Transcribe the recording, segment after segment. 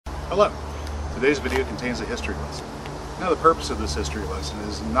Hello. Today's video contains a history lesson. Now the purpose of this history lesson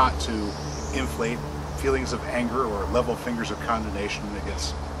is not to inflate feelings of anger or level fingers of condemnation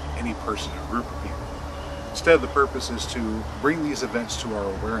against any person or group of people. Instead, the purpose is to bring these events to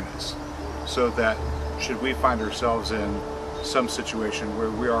our awareness so that should we find ourselves in some situation where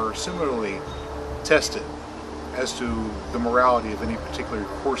we are similarly tested as to the morality of any particular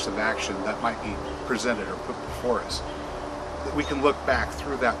course of action that might be presented or put before us, that we can look back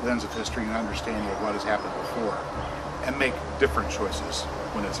through that lens of history and understanding of what has happened before and make different choices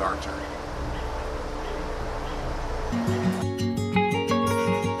when it's our turn.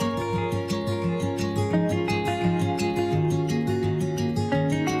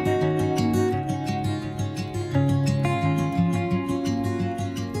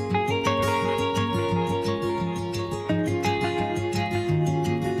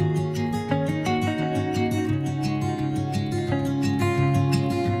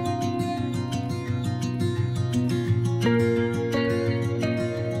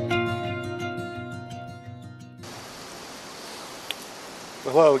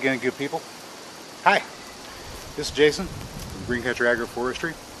 Hello again, good people. Hi, this is Jason from Green Country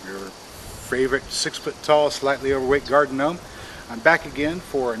Agroforestry, your favorite 6-foot-tall, slightly overweight garden gnome. I'm back again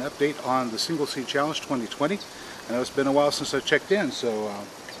for an update on the Single Seed Challenge 2020. I know it's been a while since I checked in, so I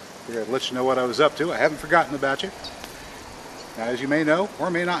figured I'd let you know what I was up to. I haven't forgotten about you. Now, as you may know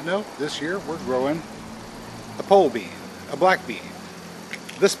or may not know, this year we're growing a pole bean, a black bean.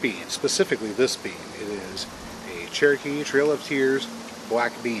 This bean, specifically this bean, it is a Cherokee Trail of Tears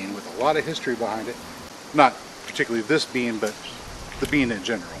black bean with a lot of history behind it. Not particularly this bean, but the bean in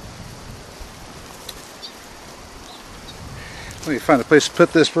general. Let me find a place to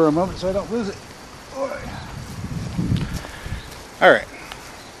put this for a moment so I don't lose it. Alright.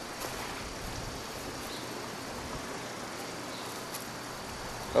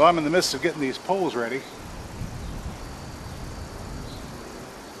 Well, I'm in the midst of getting these poles ready.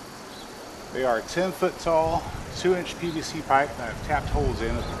 They are 10-foot tall, 2-inch PVC pipe that I've tapped holes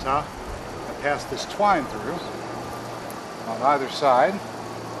in at the top. I passed this twine through on either side.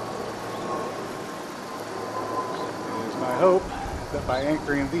 It is my hope that by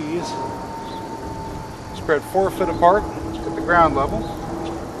anchoring these, spread 4 foot apart at the ground level,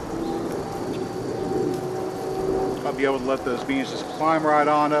 I'll be able to let those beans just climb right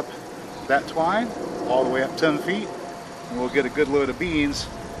on up that twine, all the way up 10 feet, and we'll get a good load of beans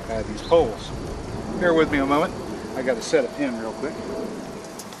out of these poles. Bear with me a moment. I got to set it in real quick.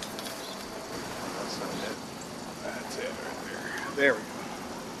 That's it right there. There we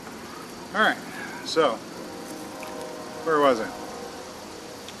go. Alright, so where was I?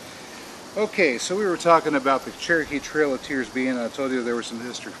 Okay, so we were talking about the Cherokee Trail of Tears bean, and I told you there was some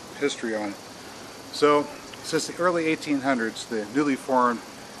history on it. So, since the early 1800s, the newly formed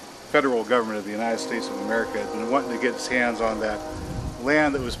federal government of the United States of America had been wanting to get its hands on that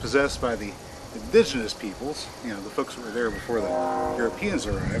land that was possessed by the indigenous peoples, you know, the folks that were there before the Europeans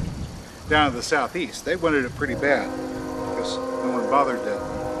arrived, down to the southeast. They wanted it pretty bad because no one bothered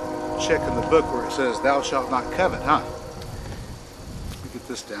to check in the book where it says, "Thou shalt not covet," huh? Let me get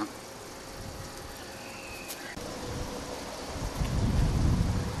this down.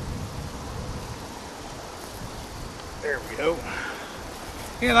 There we go.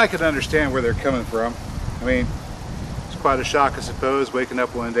 And I can understand where they're coming from. I mean, quite a shock, I suppose, waking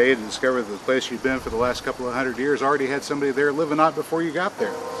up one day to discover that the place you'd been for the last couple of 100 years already had somebody there living on it before you got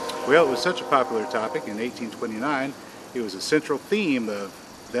there. Well, it was such a popular topic in 1829, it was a central theme of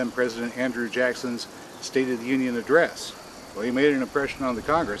then President Andrew Jackson's State of the Union address. Well, he made an impression on the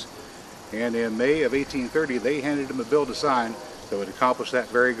Congress, and in May of 1830 they handed him a bill to sign that would accomplish that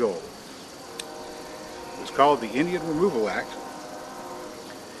very goal. It was called the Indian Removal Act,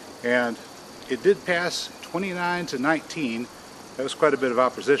 and it did pass 29 to 19. That was quite a bit of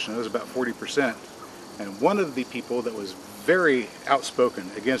opposition. It was about 40%. And one of the people that was very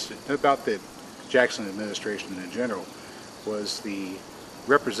outspoken against it, about the Jackson administration in general, was the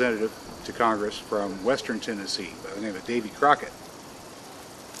representative to Congress from Western Tennessee by the name of DAVY CROCKETT.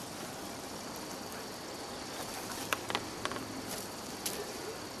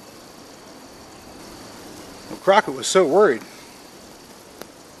 Well, Crockett was so worried.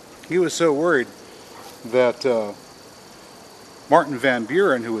 He was so worried that Martin Van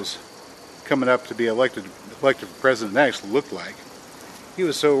Buren, who was coming up to be elected for president next, looked like. He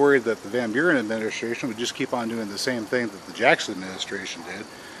was so worried that the Van Buren administration would just keep on doing the same thing that the Jackson administration did,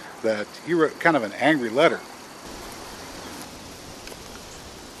 that he wrote kind of an angry letter.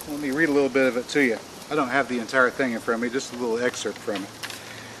 Let me read a little bit of it to you. I don't have the entire thing in front of me, just a little excerpt from it.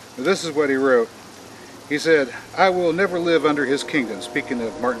 But this is what he wrote. He said, "I will never live under his kingdom," speaking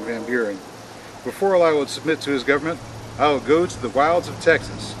of Martin Van Buren. "Before I would submit to his government, I will go to the wilds of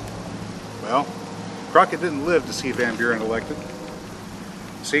Texas." Well, Crockett didn't live to see Van Buren elected.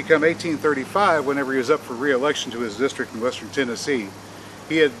 See, come 1835, whenever he was up for re-election to his district in western Tennessee,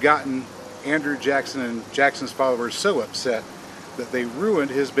 he had gotten Andrew Jackson and Jackson's followers so upset that they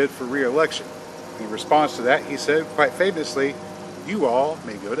ruined his bid for re-election. In response to that, he said quite famously, "You all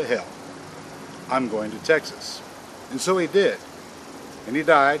may go to hell. I'm going to Texas." And so he did. And he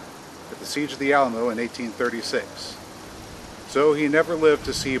died at the Siege of the Alamo in 1836. So he never lived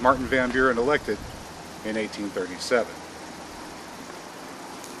to see Martin Van Buren elected in 1837.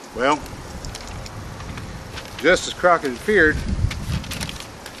 Well, just as Crockett had feared,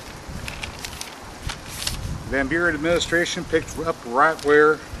 Van Buren administration picked up right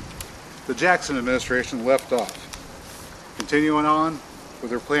where the Jackson administration left off, continuing on with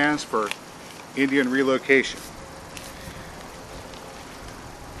their plans for Indian relocation.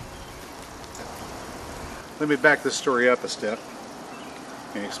 Let me back this story up a step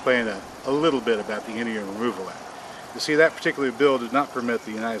and explain a little bit about the Indian Removal Act. You see, that particular bill did not permit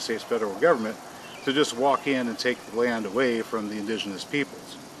the United States federal government to just walk in and take the land away from the indigenous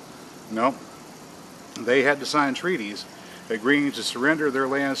peoples. No, they had to sign treaties agreeing to surrender their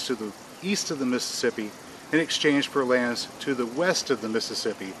lands to the east of the Mississippi in exchange for lands to the west of the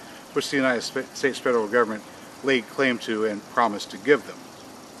Mississippi, which the United States federal government laid claim to and promised to give them.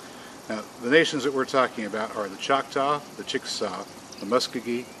 Now, the nations that we're talking about are the Choctaw, the Chickasaw, the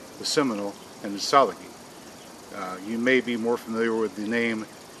Muskogee, the Seminole, and the Salagi. You may be more familiar with the name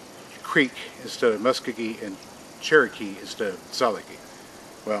Creek instead of Muskogee and Cherokee instead of Salagi.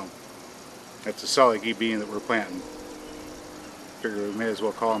 Well, that's the Salagi bean that we're planting. Figure we may as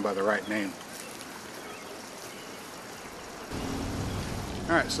well call them by the right name.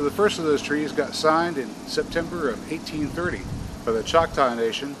 Alright, so the first of those treaties got signed in September of 1830 by the Choctaw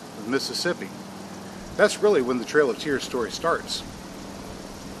Nation of Mississippi. That's really when the Trail of Tears story starts.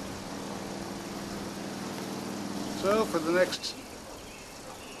 So for the next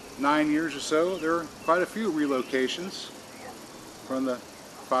 9 years or so, there are quite a few relocations from the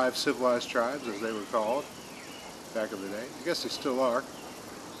 5 civilized tribes, as they were called back in the day. I guess they still are.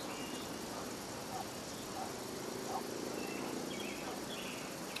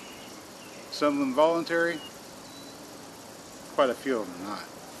 Some of them voluntary, quite a few of them not.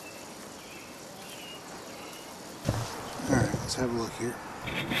 Alright, let's have a look here.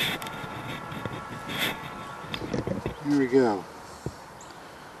 Here we go.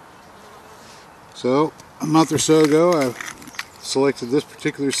 So, a month or so ago, I selected this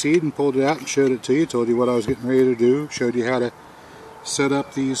particular seed and pulled it out and showed it to you. Told you what I was getting ready to do. Showed you how to set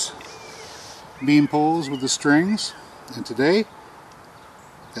up these bean poles with the strings. And today,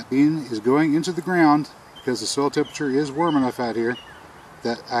 that bean is going into the ground because the soil temperature is warm enough out here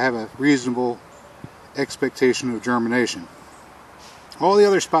that I have a reasonable expectation of germination. All the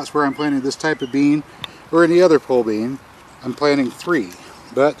other spots where I'm planting this type of bean or any other pole bean, I'm planting 3.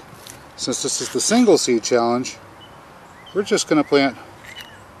 But since this is the single seed challenge, we're just going to plant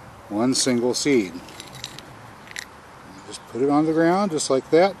 1 single seed. Just put it on the ground just like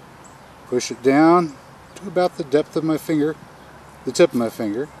that. Push it down to about the depth of my finger, the tip of my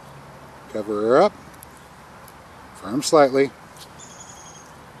finger. Cover her up, firm slightly,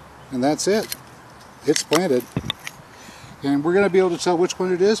 and that's it. It's planted. And we're going to be able to tell which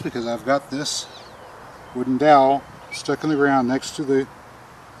one it is because I've got this wooden dowel stuck in the ground next to the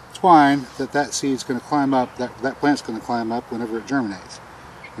twine that seed's going to climb up, that plant's going to climb up whenever it germinates.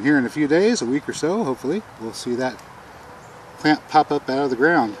 And here in a few days, a week or so, hopefully, we'll see that plant pop up out of the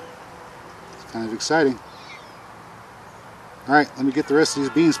ground. It's kind of exciting. Alright, let me get the rest of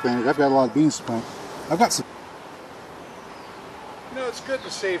these beans planted. I've got a lot of beans to plant. I've got some... You know, it's good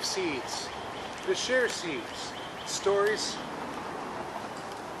to save seeds, to share seeds, stories.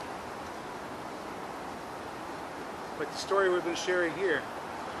 Like the story we've been sharing here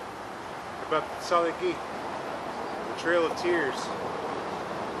about the Salagi, the Trail of Tears,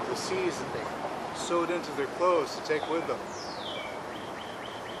 the seeds that they sewed into their clothes to take with them.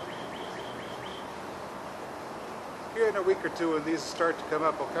 Here in a week or two when these start to come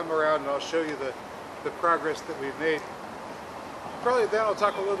up, I'll come around and I'll show you the progress that we've made. Probably then I'll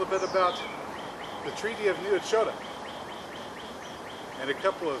talk a little bit about the Treaty of New Echota and a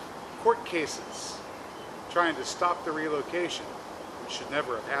couple of court cases trying to stop the relocation, which should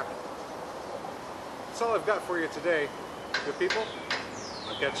never have happened. That's all I've got for you today. Good people,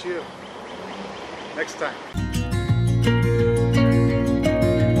 I'll catch you next time.